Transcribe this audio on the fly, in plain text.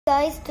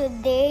Guys,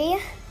 today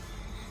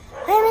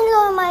I'm in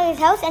Lorma's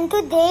house and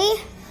today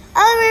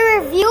I'll be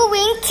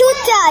reviewing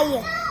Chuchay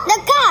the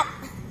cat.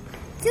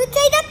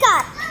 Chuchay the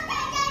cat.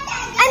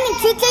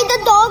 Chuchay the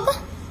dog.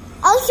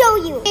 I'll show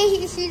you.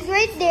 She's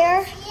right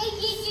there.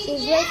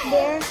 She's right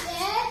there.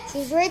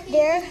 She's right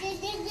there.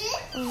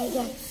 Oh my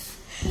god.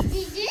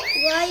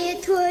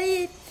 Quiet,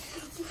 quiet.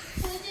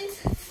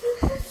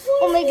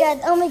 Oh my god,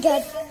 oh my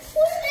god.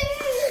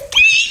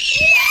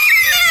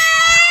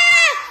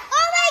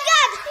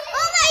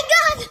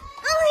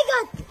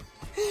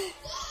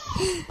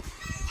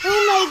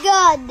 Oh my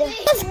god.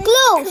 Let's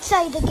close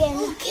side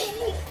again.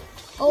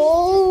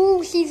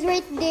 Oh, she's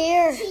right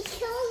there.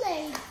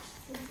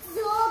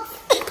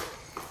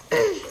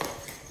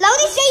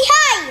 Loudly say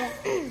hi.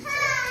 Hi.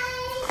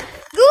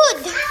 Good.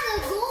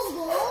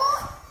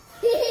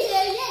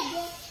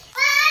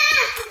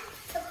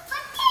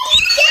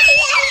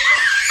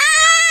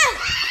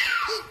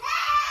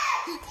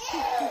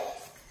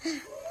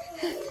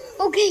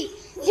 Okay,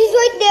 she's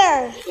right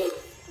there.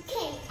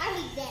 Okay, I'll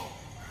be there.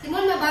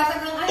 Timon,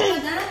 mabasag ng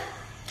iPad, ha?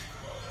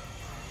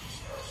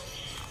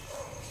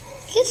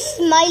 She's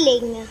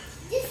smiling.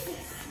 This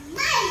is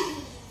smiling.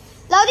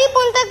 Lauri,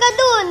 punta ka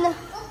dun.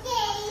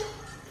 Okay.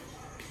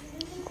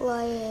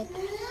 Quiet.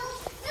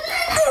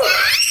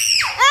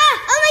 Ah!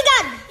 Oh my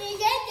god! He's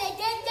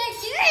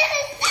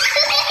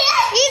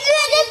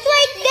just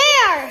right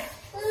there.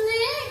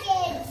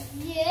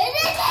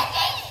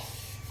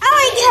 Oh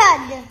my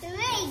god!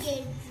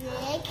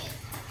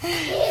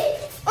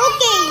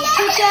 Okay,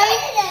 Chuchay.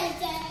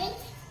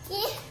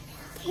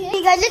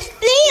 Okay guys, let's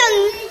play on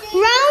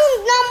round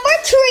number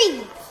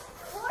 3.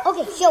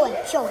 Okay, show it,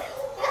 show it.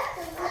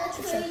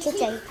 Chuchay,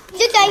 Chuchay,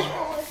 Chuchay,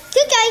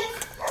 Chuchay.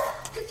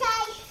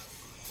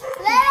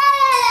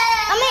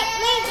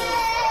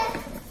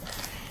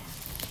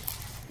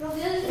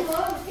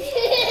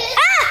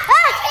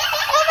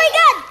 Oh my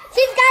god,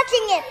 she's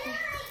catching it.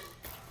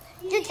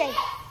 Chuchay.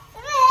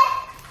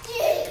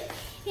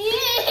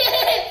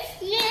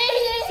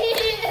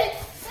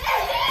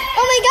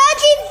 Oh my god,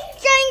 she's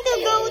trying to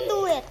go to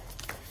it.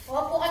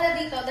 Upo ka na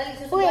dito. Dali,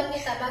 susunod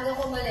kita bago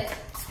ko umalis.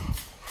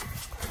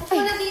 Upo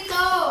na dito.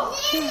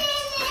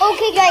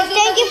 Okay guys,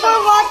 thank you for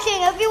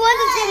watching. If you want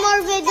to see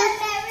more videos,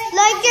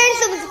 like and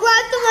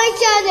subscribe to my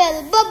channel.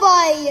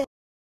 Bye-bye.